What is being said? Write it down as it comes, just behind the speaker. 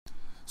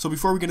So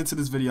before we get into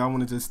this video, I want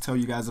to just tell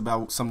you guys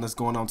about something that's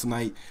going on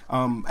tonight.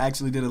 I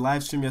actually did a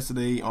live stream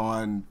yesterday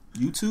on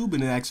YouTube,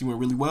 and it actually went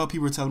really well.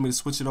 People were telling me to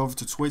switch it over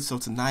to Twitch, so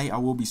tonight I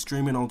will be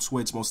streaming on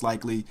Twitch most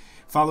likely.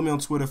 Follow me on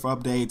Twitter for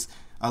updates.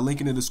 Link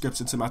in the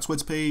description to my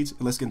Twitch page,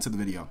 and let's get into the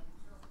video.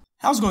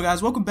 How's it going,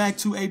 guys? Welcome back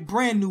to a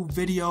brand new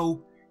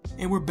video,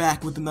 and we're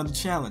back with another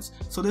challenge.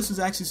 So this was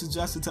actually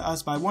suggested to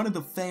us by one of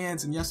the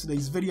fans in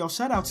yesterday's video.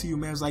 Shout out to you,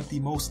 man. It was like the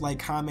most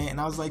liked comment,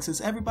 and I was like,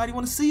 since everybody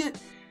want to see it,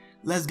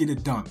 let's get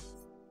it done.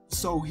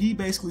 So he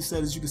basically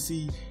said, as you can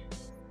see,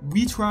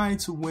 we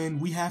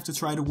have to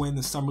try to win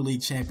the Summer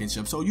League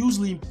Championship. So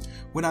usually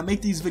when I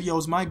make these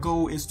videos, my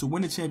goal is to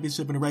win the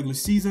championship in the regular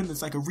season.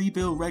 It's like a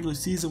rebuild regular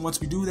season.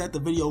 Once we do that, the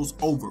video's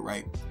over,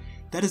 right?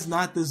 That is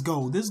not this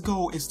goal. This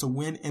goal is to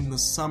win in the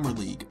Summer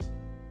League.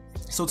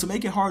 So to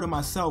make it hard on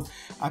myself,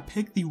 I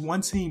picked the one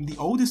team, the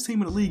oldest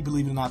team in the league,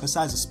 believe it or not,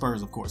 besides the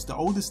Spurs, of course, the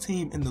oldest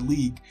team in the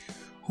league,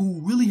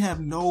 who really have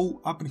no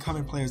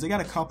up-and-coming players. They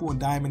got a couple in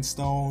Diamond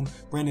Stone,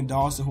 Brandon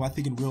Dawson, who I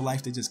think in real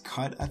life they just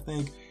cut, I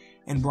think,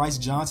 and Bryce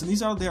Johnson.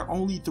 These are their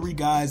only three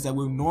guys that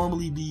will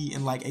normally be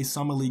in like a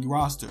Summer League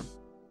roster.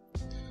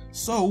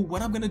 So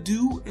what I'm going to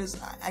do is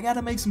I got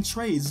to make some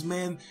trades,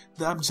 man.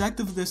 The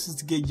objective of this is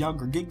to get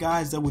younger, get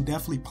guys that will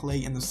definitely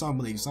play in the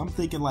Summer League. So I'm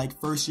thinking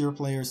like first-year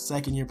players,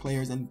 second-year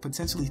players, and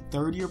potentially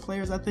third-year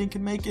players I think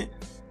can make it.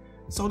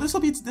 So this will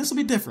be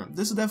different.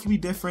 This will definitely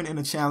be different and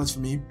a challenge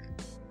for me,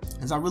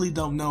 as I really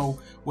don't know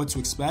what to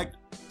expect.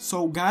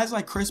 So guys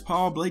like Chris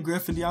Paul, Blake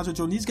Griffin, DeAndre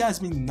Jordan, these guys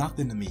mean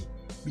nothing to me,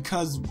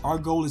 because our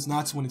goal is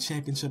not to win a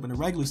championship in the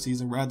regular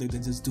season rather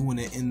than just doing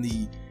it in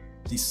the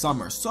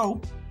summer.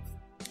 So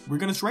we're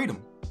going to trade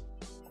them.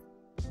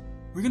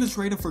 We're going to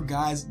trade them for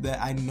guys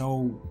that I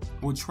know,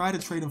 we'll try to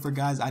trade them for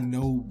guys I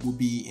know will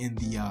be in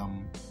the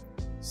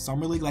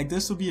Summer League. Like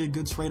this will be a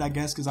good trade, I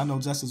guess, because I know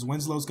Justice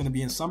Winslow's going to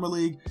be in Summer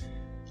League.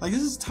 Like,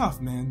 this is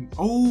tough, man.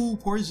 Oh,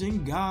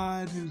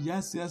 Porzingis.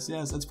 Yes.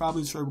 That's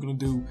probably the trade we're going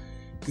to do,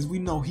 because we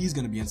know he's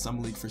going to be in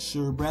Summer League for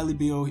sure. Bradley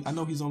Beal, I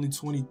know he's only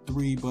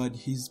 23, but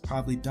he's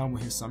probably done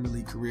with his Summer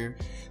League career.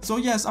 So,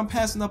 yes, I'm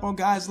passing up on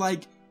guys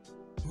like,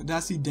 did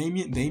I see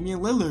Damian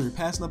Lillard,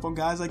 passing up on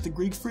guys like the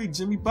Greek Freak,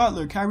 Jimmy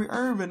Butler, Kyrie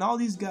Irving, all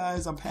these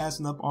guys I'm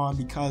passing up on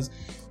because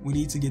we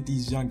need to get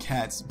these young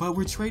cats. But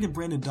we're trading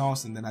Brandon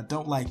Dawson that I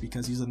don't like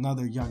because he's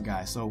another young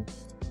guy. So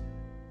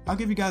I'll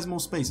give you guys more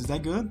space. Is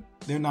that good?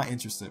 They're not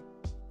interested.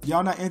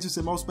 Y'all not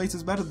interested? Most space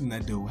is better than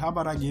that dude. How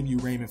about I give you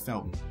Raymond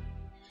Felton?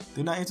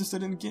 They're not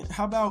interested in again.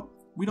 How about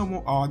we don't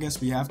want? Oh, I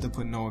guess we have to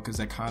put Noah because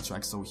that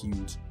contract's so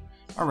huge.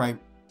 All right,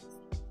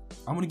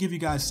 I'm gonna give you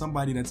guys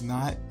somebody that's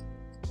not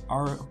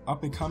our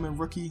up-and-coming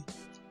rookie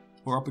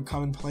or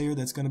up-and-coming player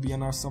that's gonna be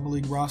on our Summer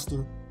League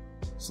roster.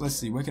 So let's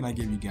see. What can I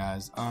give you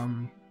guys?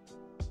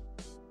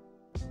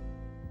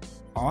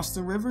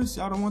 Austin Rivers.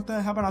 Y'all don't want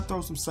that? How about I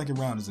throw some second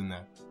rounders in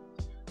there?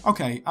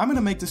 Okay, I'm going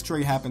to make this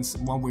trade happen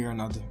one way or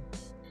another.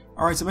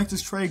 Alright, to make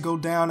this trade go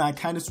down, I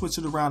kind of switched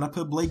it around. I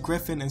put Blake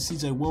Griffin and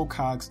CJ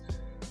Wilcox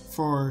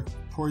for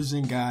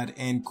Porzingis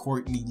and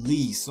Courtney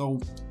Lee. So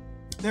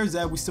there's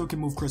that. We still can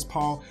move Chris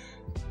Paul.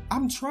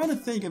 I'm trying to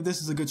think if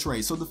this is a good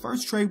trade. So the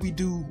first trade we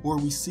do, or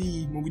we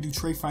see when we do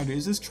Trade Finder,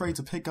 is this trade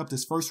to pick up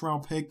this first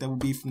round pick that will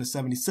be from the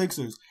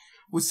 76ers.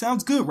 Which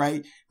sounds good,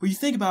 right? But you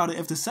think about it,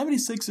 if the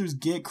 76ers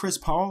get Chris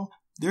Paul,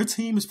 their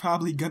team is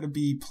probably going to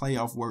be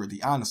playoff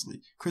worthy,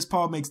 honestly. Chris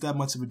Paul makes that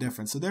much of a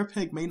difference, so their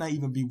pick may not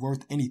even be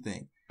worth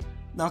anything.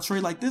 Now, a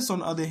trade like this, on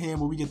the other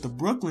hand, where we get the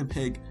Brooklyn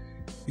pick,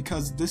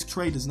 because this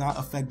trade does not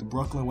affect the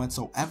Brooklyn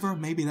whatsoever,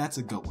 maybe that's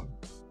a good one.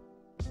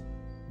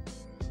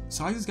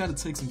 So I just got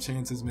to take some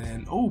chances,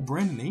 man. Oh,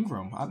 Brandon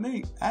Ingram.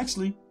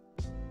 Actually,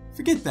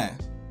 forget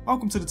that.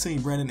 Welcome to the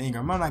team, Brandon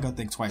Ingram. I'm not going to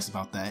think twice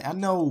about that. I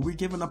know we're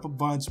giving up a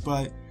bunch,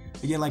 but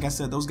again, like I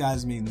said, those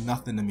guys mean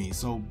nothing to me.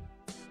 So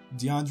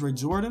DeAndre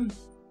Jordan,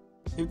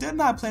 if they're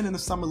not playing in the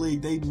Summer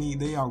League,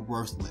 they are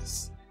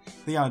worthless.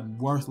 They are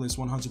worthless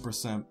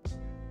 100%.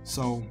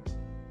 So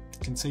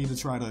continue to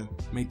try to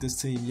make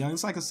this team young.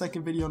 It's like a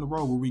second video in a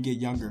row where we get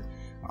younger.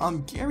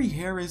 Gary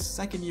Harris,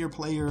 second-year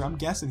player. I'm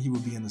guessing he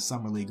would be in the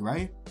Summer League,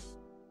 right?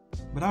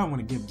 But I don't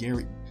want to give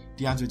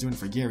DeAndre Jordan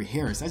for Gary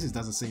Harris. That just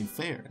doesn't seem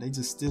fair. They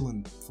just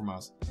stealing from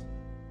us.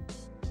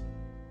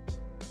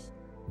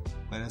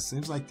 But that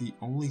seems like the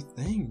only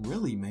thing,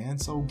 really, man.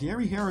 So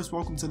Gary Harris,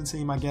 welcome to the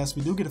team, I guess.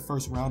 We do get a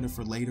first rounder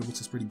for later,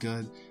 which is pretty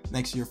good.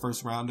 Next year,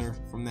 first rounder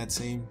from that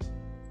team.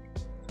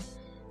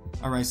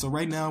 All right, so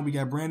right now we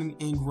got Brandon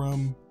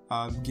Ingram,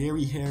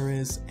 Gary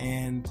Harris,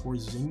 and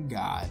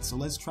Porzingis. So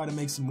let's try to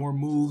make some more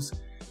moves.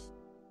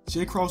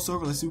 Jay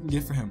crossover, let's see what we can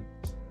get for him.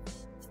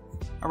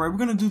 All right, we're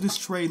going to do this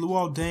trade.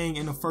 Luol Deng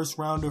in the first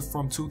rounder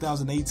from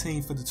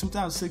 2018 for the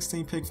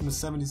 2016 pick from the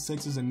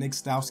 76ers and Nick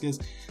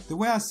Stauskas. The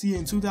way I see it,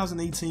 in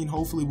 2018,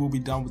 hopefully we'll be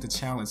done with the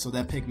challenge. So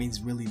that pick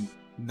means really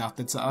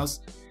nothing to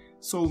us.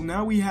 So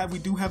now we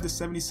do have the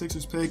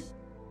 76ers pick.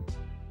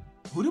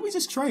 Who did we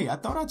just trade? I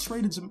thought I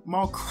traded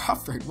Jamal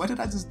Crawford. What did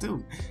I just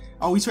do?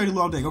 Oh, we traded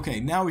Luol Deng. Okay,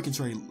 now we can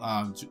trade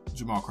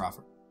Jamal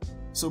Crawford.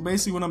 So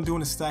basically what I'm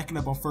doing is stacking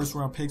up on first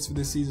round picks for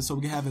this season so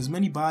we can have as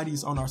many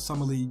bodies on our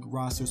Summer League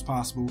roster as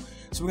possible.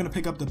 So we're going to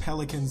pick up the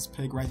Pelicans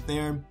pick right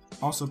there.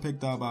 Also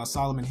picked up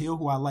Solomon Hill,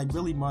 who I like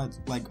really much,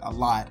 like a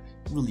lot.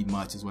 Really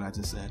much is what I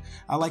just said.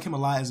 I like him a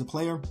lot as a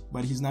player,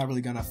 but he's not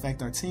really going to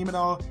affect our team at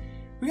all.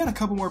 We got a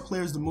couple more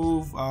players to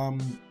move.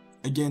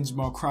 Again,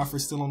 Jamal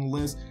Crawford still on the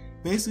list.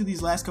 Basically,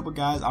 these last couple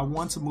guys, I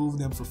want to move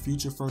them for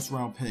future first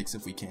round picks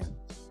if we can.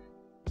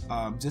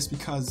 Just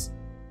because...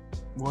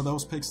 well,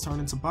 those picks turn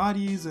into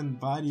bodies, and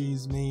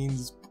bodies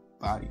means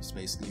bodies,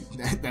 basically.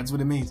 That's what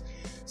it means.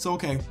 So,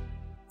 okay.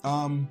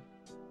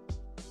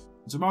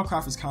 Jamal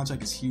Crawford's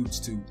contract is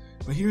huge, too.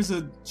 But here's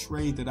a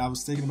trade that I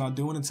was thinking about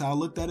doing until I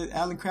looked at it.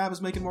 Allen Crabbe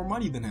is making more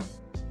money than him.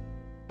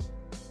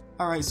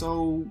 Alright,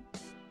 so...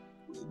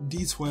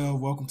 D12,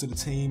 welcome to the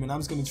team. And I'm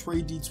just going to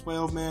trade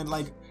D12, man.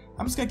 Like,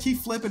 I'm just going to keep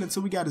flipping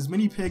until we got as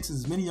many picks,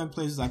 as many young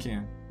players as I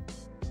can.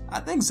 I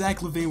think Zach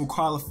LaVine will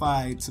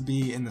qualify to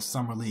be in the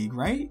Summer League,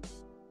 right?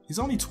 He's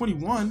only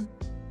 21,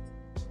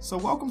 so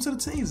welcome to the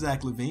team,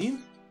 Zach LaVine.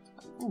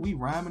 Ooh, we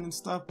rhyming and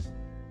stuff.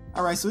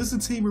 All right, so this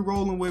is the team we're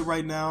rolling with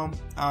right now.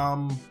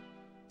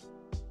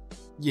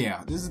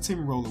 Yeah, this is the team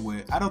we're rolling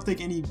with. I don't think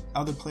any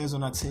other players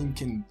on our team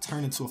can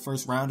turn into a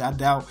first round. I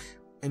doubt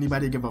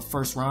anybody give a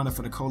first rounder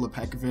for Nikola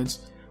Pekovic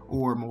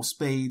or Mo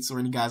Spades or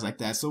any guys like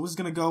that. So we're just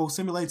gonna go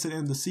simulate to the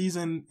end of the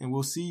season, and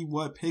we'll see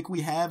what pick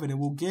we have, and then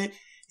we'll get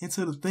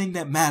into the thing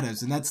that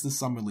matters, and that's the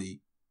Summer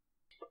League.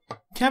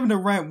 Kevin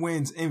Durant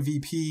wins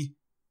MVP.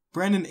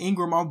 Brandon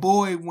Ingram, our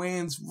boy,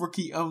 wins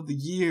Rookie of the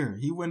Year.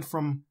 He went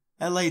from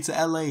LA to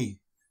LA,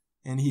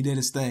 and he did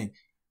his thing.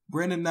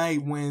 Brandon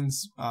Knight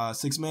wins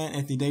Sixth Man.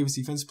 Anthony Davis,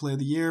 Defensive Player of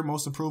the Year.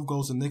 Most Improved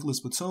goes to Nicholas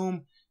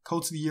Batum.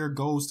 Coach of the Year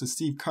goes to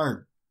Steve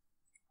Kerr.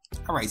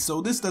 All right,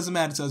 so this doesn't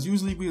matter to us.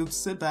 Usually we'll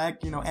sit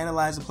back,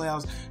 analyze the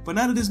playoffs, but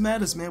none of this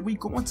matters, man. We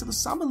go into the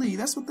Summer League.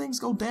 That's when things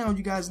go down.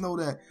 You guys know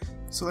that.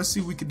 So let's see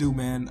what we can do,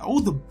 man.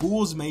 Oh, the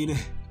Bulls made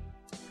it.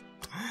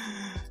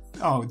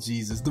 Oh,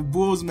 Jesus. The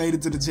Bulls made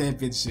it to the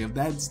championship.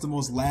 That's the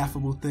most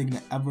laughable thing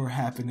that ever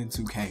happened in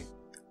 2K.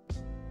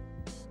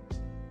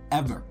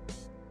 Ever.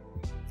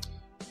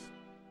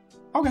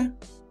 Okay.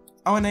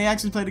 Oh, and they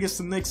actually played against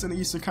the Knicks in the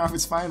Eastern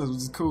Conference Finals, which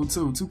is cool,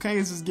 too. 2K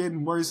is just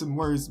getting worse and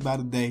worse by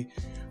the day.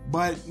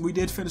 But we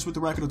did finish with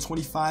the record of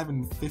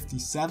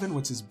 25-57,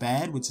 which is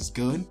bad, which is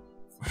good.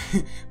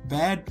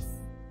 Bad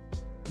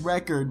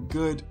record,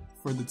 good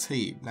for the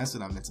team. That's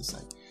what I meant to say.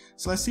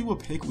 So let's see what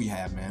pick we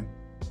have, man.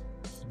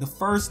 The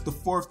 1st, the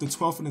 4th, the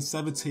 12th, and the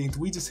 17th.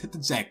 We just hit the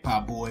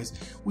jackpot, boys.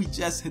 We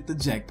just hit the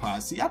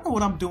jackpot. See, I know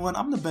what I'm doing.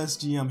 I'm the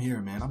best GM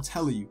here, man. I'm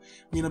telling you.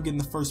 We end up getting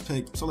the first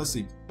pick. So let's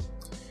see.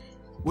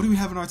 What do we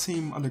have in our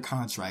team under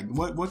contract?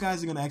 What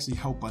guys are going to actually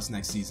help us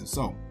next season?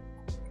 So,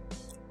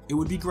 it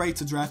would be great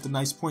to draft a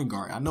nice point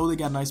guard. I know they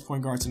got nice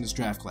point guards in this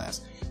draft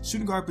class.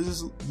 Shooting guard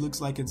position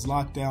looks like it's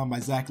locked down by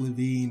Zach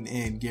LaVine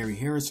and Gary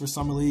Harris for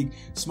Summer League.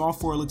 Small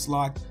forward looks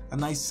locked. A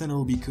nice center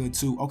will be good,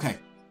 too. Okay.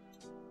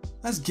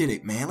 Let's get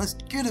it, man. Let's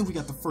get it. We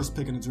got the first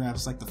pick in the draft.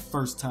 It's like the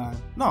first time.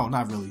 No,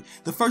 not really.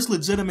 The first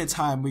legitimate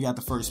time we got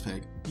the first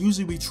pick.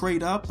 Usually we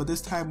trade up, but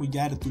this time we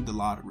got it through the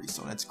lottery,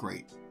 so that's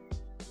great.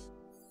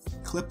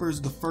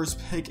 Clippers, the first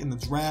pick in the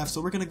draft.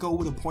 So we're going to go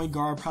with a point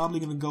guard. Probably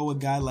going to go with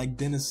a guy like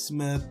Dennis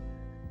Smith.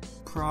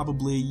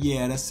 Probably,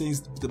 yeah, that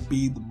seems to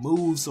be the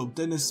move. So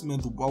Dennis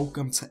Smith,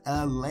 welcome to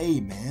LA,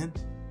 man.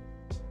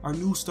 Our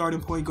new starting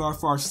point guard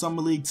for our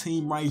Summer League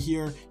team right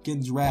here,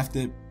 getting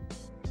drafted.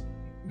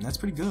 That's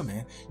pretty good,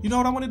 man. You know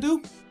what I want to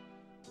do?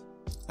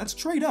 Let's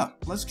trade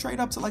up. Let's trade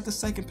up to like the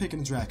second pick in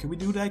the draft. Can we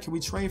do that? Can we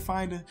trade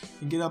finder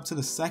and get up to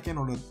the second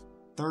or the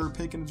third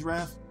pick in the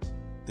draft?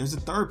 There's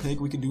a third pick.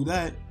 We can do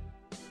that.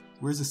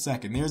 Where's the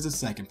second? There's the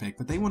second pick.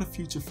 But they want a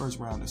future first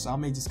rounder, so I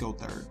may just go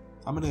third.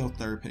 I'm going to go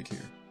third pick here.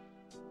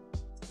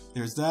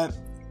 There's that,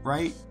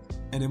 right?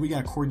 And then we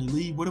got Courtney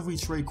Lee. What if we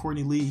trade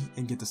Courtney Lee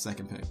and get the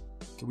second pick?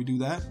 Can we do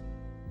that?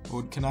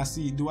 Or can I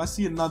see, do I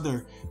see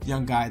another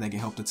young guy that can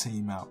help the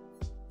team out?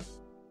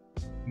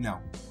 No.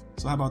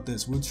 So how about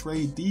this? We'll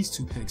trade these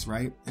two picks,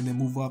 right? And then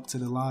move up to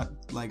the lot,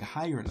 like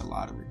higher in the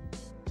lottery.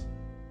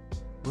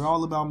 We're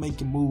all about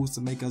making moves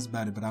to make us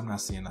better, but I'm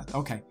not seeing that.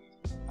 Okay.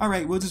 All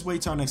right, we'll just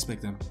wait till our next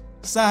pick then.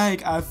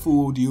 Psych, I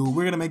fooled you.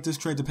 We're going to make this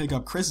trade to pick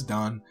up Chris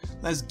Dunn.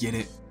 Let's get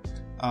it.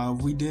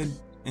 We did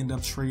end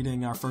up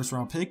trading our first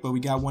round pick, but we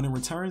got one in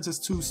return,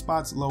 just 2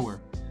 spots lower.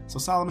 So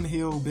Solomon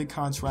Hill, big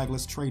contract,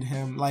 let's trade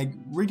him. Like,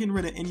 we're getting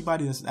rid of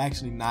anybody that's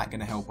actually not going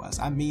to help us.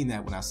 I mean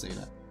that when I say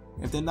that.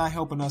 If they're not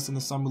helping us in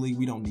the Summer League,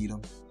 we don't need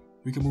them.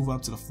 We can move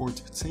up to the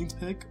 14th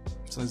pick.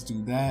 So let's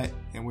do that.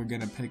 And we're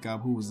going to pick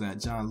up, who was that?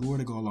 John Lure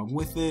to go along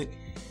with it.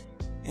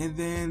 And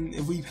then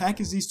if we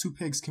package these 2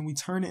 picks, can we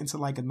turn it into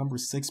like a number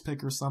 6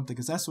 pick or something?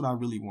 Because that's what I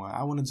really want.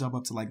 I want to jump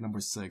up to like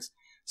number 6.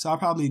 So I'll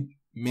probably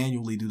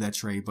manually do that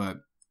trade, but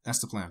that's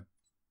the plan.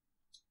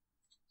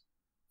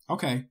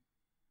 Okay.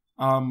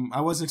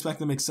 I wasn't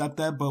expecting them to accept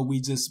that, but we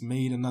just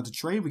made another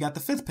trade. We got the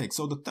 5th pick.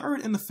 So the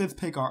 3rd and the 5th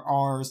pick are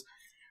ours.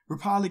 We're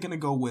probably going to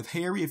go with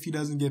Harry if he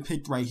doesn't get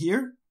picked right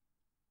here.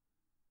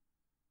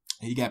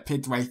 He got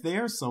picked right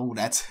there, so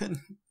that's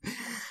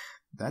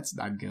That's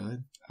not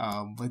good.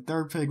 But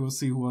third pick, we'll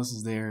see who else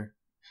is there.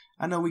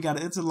 I know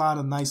it's a lot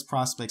of nice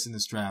prospects in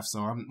this draft,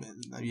 so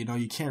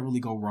you can't really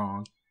go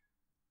wrong.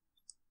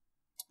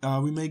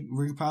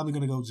 We're probably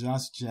gonna go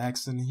Josh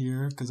Jackson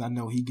here because I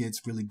know he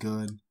gets really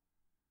good.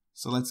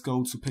 So let's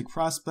go to pick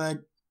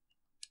prospect.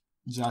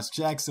 Josh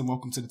Jackson,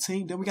 welcome to the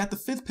team. Then we got the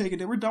 5th pick, and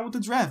then we're done with the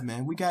draft,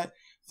 man. We got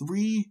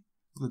 3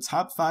 of the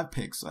top 5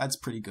 picks, so that's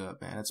pretty good,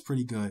 man. That's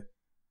pretty good.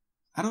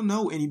 I don't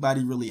know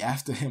anybody really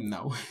after him,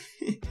 though.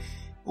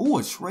 Oh,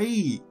 a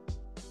trade.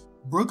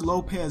 Brook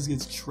Lopez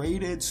gets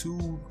traded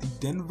to the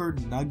Denver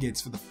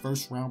Nuggets for the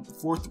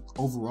 4th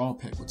overall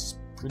pick, which is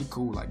pretty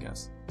cool, I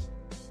guess.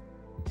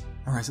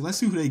 All right, so let's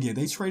see who they get.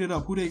 They traded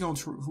up. Who they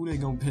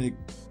gonna pick?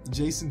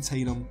 Jason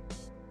Tatum.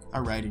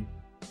 Alrighty.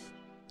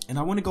 And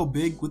I want to go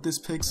big with this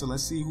pick, so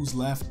let's see who's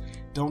left.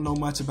 Don't know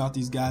much about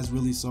these guys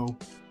really, so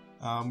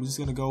we're just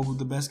gonna go with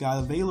the best guy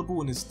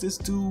available, and it's this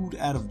dude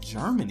out of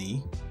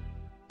Germany.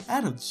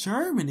 Out of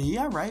Germany.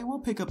 All right, we'll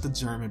pick up the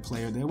German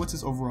player there. What's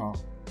his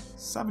overall?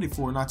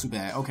 74, not too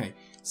bad. Okay,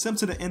 sim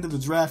to the end of the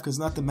draft because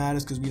nothing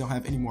matters because we don't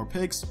have any more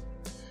picks.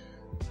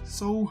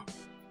 So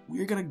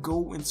we're gonna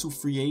go into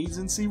free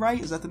agency, right?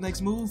 Is that the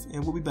next move?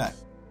 And we'll be back.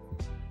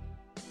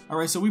 All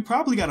right, so we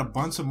probably got a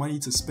bunch of money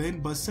to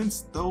spend, but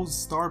since those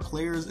star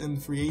players in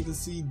free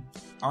agency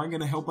aren't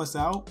gonna help us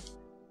out,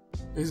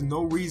 there's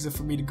no reason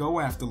for me to go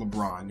after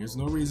LeBron. There's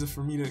no reason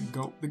for me to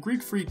go. The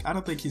Greek Freak, I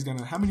don't think he's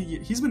gonna. How many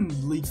years? He's been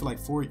in the league for like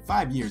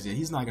 5 years. Yeah,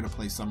 he's not gonna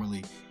play summer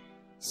league.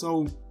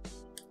 So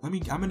I'm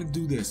gonna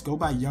do this. Go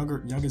by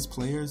youngest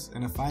players,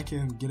 and if I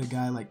can get a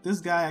guy like this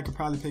guy, I could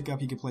probably pick up.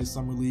 He could play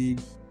summer league.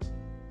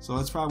 So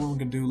that's probably what we're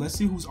gonna do. Let's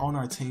see who's on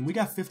our team. We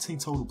got 15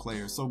 total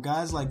players. So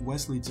guys like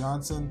Wesley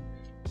Johnson,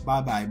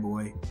 bye bye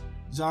boy.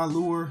 John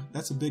Lure,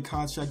 that's a big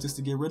contract just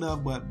to get rid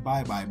of, but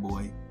bye bye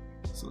boy.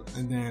 So,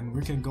 and then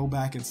we can go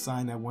back and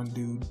sign that one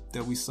dude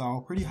that we saw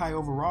pretty high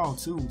overall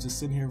too, just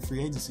sitting here in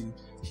free agency.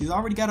 He's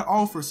already got an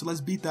offer, so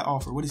let's beat that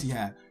offer. What does he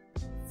have?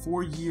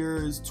 4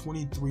 years,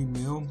 23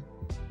 mil.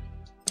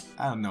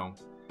 I don't know.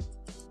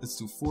 Let's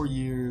do 4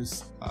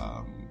 years.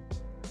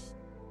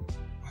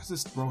 Let's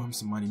just throw him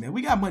some money, man.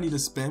 We got money to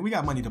spend. We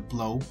got money to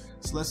blow.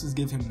 So let's just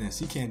give him this.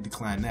 He can't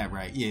decline that,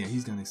 right? Yeah,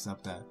 he's gonna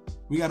accept that.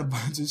 We got a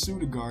bunch of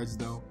shooter guards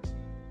though.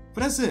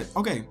 But that's it.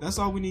 Okay, that's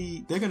all we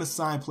need. They're gonna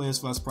sign players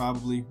for us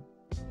probably.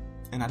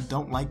 And I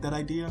don't like that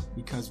idea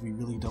because we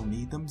really don't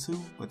need them to,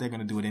 but they're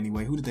gonna do it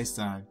anyway. Who did they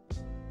sign?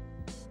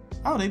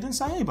 Oh, they didn't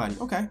sign anybody.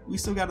 Okay, we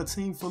still got a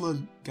team full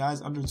of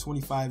guys under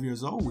 25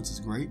 years old, which is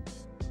great.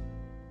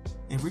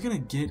 And we're gonna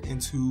get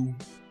into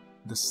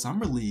the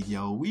summer league,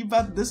 yo.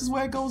 This is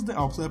where it goes down.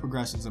 Oh, player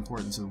progression is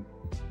important too.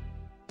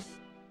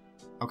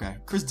 Okay,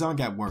 Chris Dunn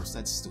got worse.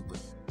 That's stupid.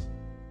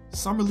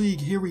 Summer league,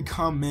 here we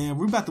come, man.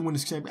 We're about to win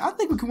this championship. I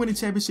think we can win the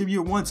championship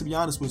year 1, to be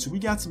honest with you. We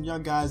got some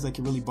young guys that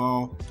can really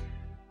ball.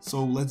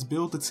 So let's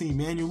build the team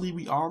manually.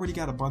 We already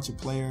got a bunch of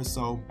players,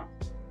 so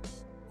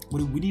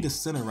we need a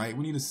center, right?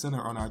 We need a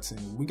center on our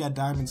team. We got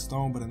Diamond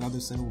Stone, but another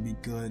center will be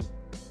good.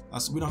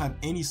 So we don't have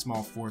any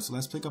small forward, so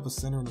let's pick up a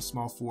center and a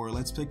small forward.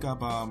 Let's pick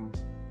up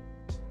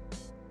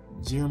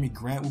Jeremy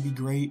Grant will be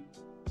great,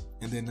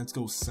 and then let's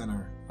go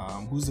center.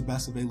 Who's the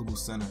best available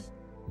center?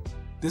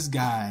 This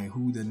guy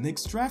who the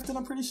Knicks drafted,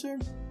 I'm pretty sure.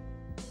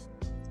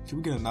 Can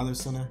we get another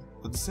center?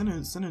 But the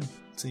center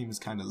team is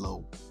kind of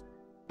low.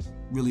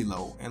 Really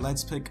low. And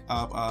let's pick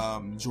up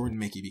Jordan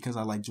Mickey because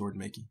I like Jordan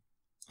Mickey.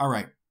 All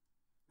right.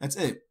 That's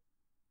it.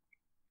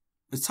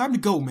 It's time to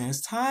go, man.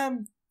 It's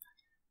time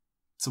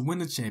to win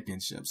the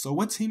championship. So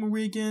what team are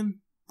we again?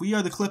 We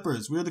are the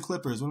Clippers. We're the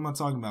Clippers. What am I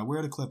talking about?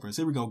 We're the Clippers.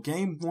 Here we go.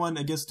 Game 1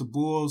 against the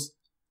Bulls.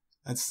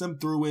 Let's sim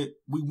through it.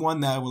 We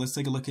won that. Well, let's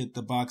take a look at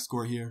the box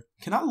score here.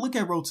 Can I look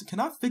at can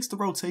I fix the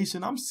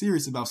rotation? I'm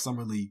serious about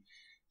Summer League.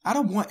 I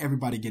don't want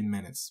everybody getting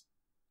minutes.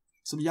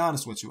 To be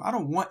honest with you, I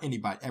don't want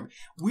anybody.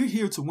 We're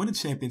here to win a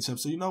championship.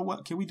 So you know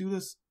what? Can we do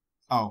this?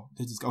 Oh,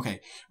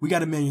 okay. We got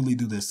to manually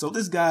do this. So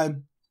this guy,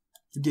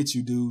 forget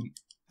you, dude.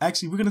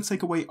 Actually, we're going to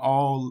take away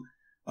all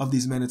of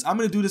these minutes. I'm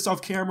going to do this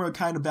off camera,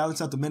 kind of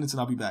balance out the minutes, and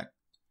I'll be back.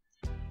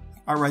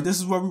 All right, this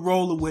is what we're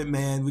rolling with,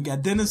 man. We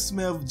got Dennis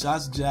Smith,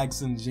 Josh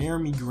Jackson,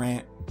 Jeremy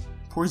Grant,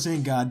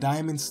 Porzingis,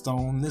 Diamond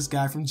Stone, this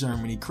guy from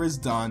Germany, Chris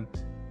Dunn,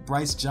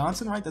 Bryce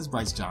Johnson, right? That's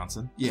Bryce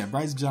Johnson. Yeah,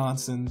 Bryce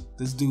Johnson,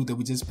 this dude that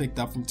we just picked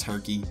up from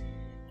Turkey,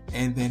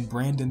 and then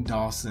Brandon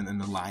Dawson in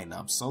the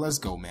lineup. So let's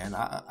go, man.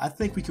 I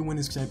think we can win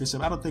this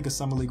championship. I don't think a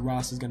Summer League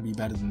roster is going to be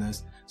better than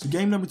this. So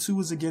game number 2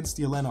 is against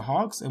the Atlanta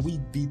Hawks, and we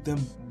beat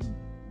them.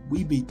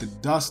 We beat the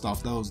dust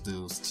off those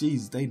dudes.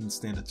 Jeez, they didn't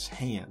stand a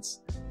chance.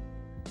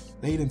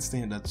 They didn't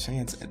stand a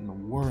chance in the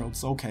world.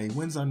 So, okay,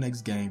 when's our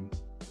next game?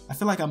 I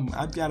feel like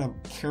I've got to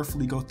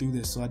carefully go through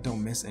this so I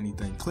don't miss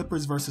anything.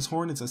 Clippers versus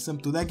Hornets. I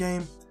simmed through that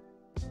game.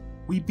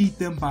 We beat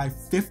them by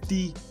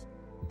 50.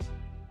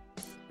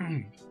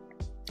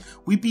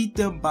 We beat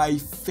them by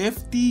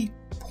 50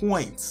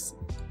 points.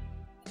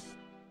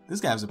 This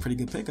guy was a pretty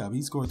good pickup.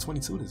 He scored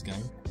 22 this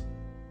game.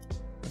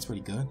 That's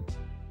pretty good.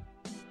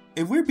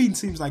 If we're beating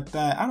teams like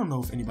that, I don't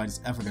know if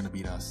anybody's ever going to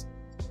beat us.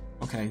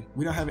 Okay,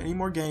 we don't have any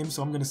more games,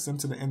 so I'm going to sim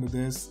to the end of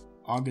this.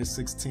 August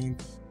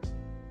 16th.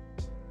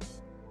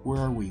 Where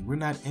are we? We're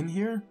not in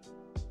here?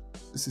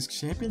 This is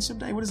championship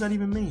day? What does that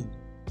even mean?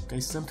 Okay,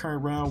 sim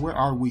current round. Where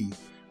are we?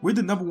 We're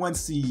the number 1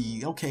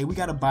 seed. Okay, we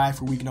got to bye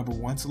for week number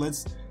 1. So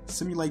let's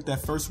simulate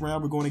that first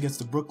round. We're going against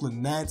the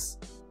Brooklyn Nets.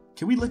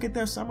 Can we look at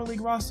their Summer League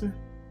roster?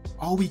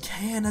 Oh, we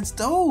can. That's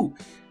dope.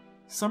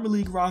 Summer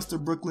League roster,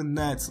 Brooklyn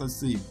Nets. Let's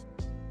see.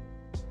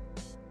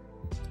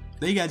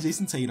 They got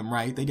Jason Tatum,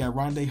 right? They got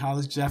Rondé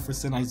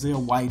Hollis-Jefferson, Isaiah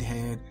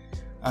Whitehead,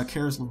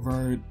 Karis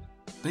LeVert.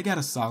 They got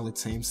a solid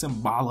team.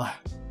 Simbala.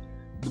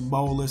 The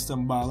bowler,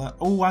 Simbala.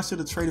 Oh, I should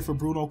have traded for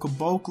Bruno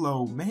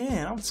Caboclo.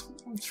 Man, I'm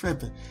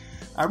tripping.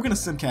 All right, we're going to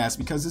simcast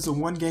because it's a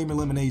 1-game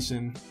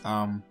elimination.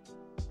 Oh,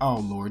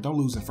 Lord, don't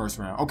lose in the first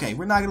round. Okay,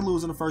 we're not going to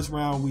lose in the first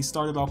round. We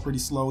started off pretty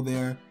slow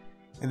there,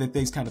 and then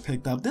things kind of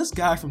picked up. This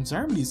guy from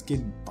Germany is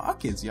getting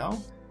buckets, yo.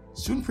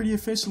 Shooting pretty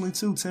efficiently,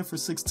 too. 10 for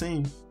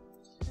 16.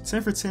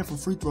 10 for 10 for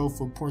free throw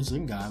for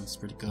Porzingis. It's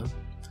pretty good.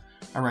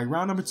 All right,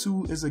 round number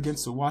 2 is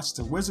against the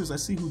Washington Wizards.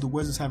 Let's see who the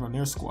Wizards have on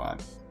their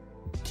squad.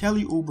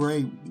 Kelly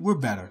Oubre, we're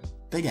better.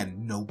 They got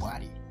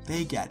nobody.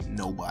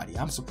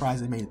 I'm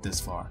surprised they made it this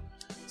far.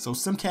 So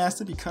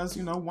simcasted because,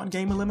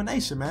 1-game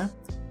elimination, man.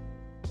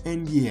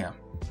 And yeah,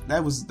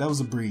 that was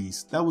a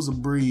breeze. Look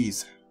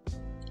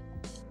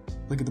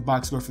at the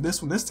box score for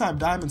this one. This time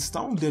Diamond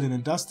Stone did it,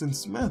 and Dennis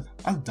Smith.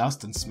 That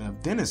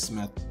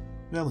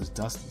was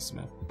Dustin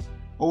Smith.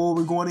 Oh,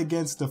 we're going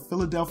against the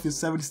Philadelphia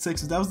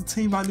 76ers. That was the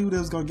team I knew that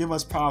was going to give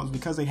us problems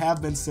because they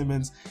have Ben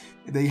Simmons.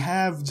 They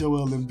have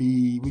Joel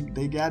Embiid.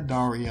 They got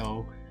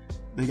Dario.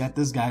 They got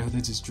this guy who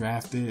they just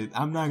drafted.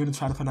 I'm not going to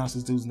try to pronounce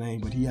this dude's name,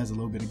 but he has a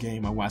little bit of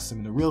game. I watched him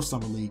in the real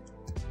summer league.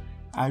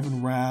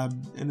 Ivan Rabb.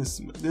 And this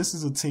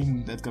is a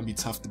team that's going to be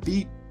tough to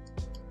beat.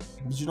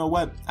 But you know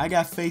what? I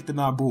got faith in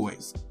our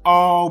boys.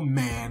 Oh,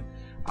 man.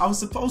 I was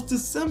supposed to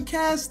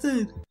simcast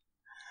it.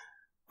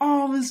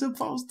 I'm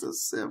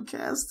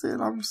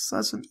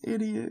such an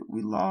idiot.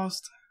 We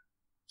lost.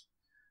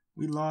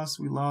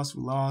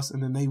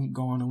 And then they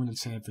go on to win the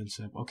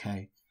championship.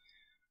 Okay.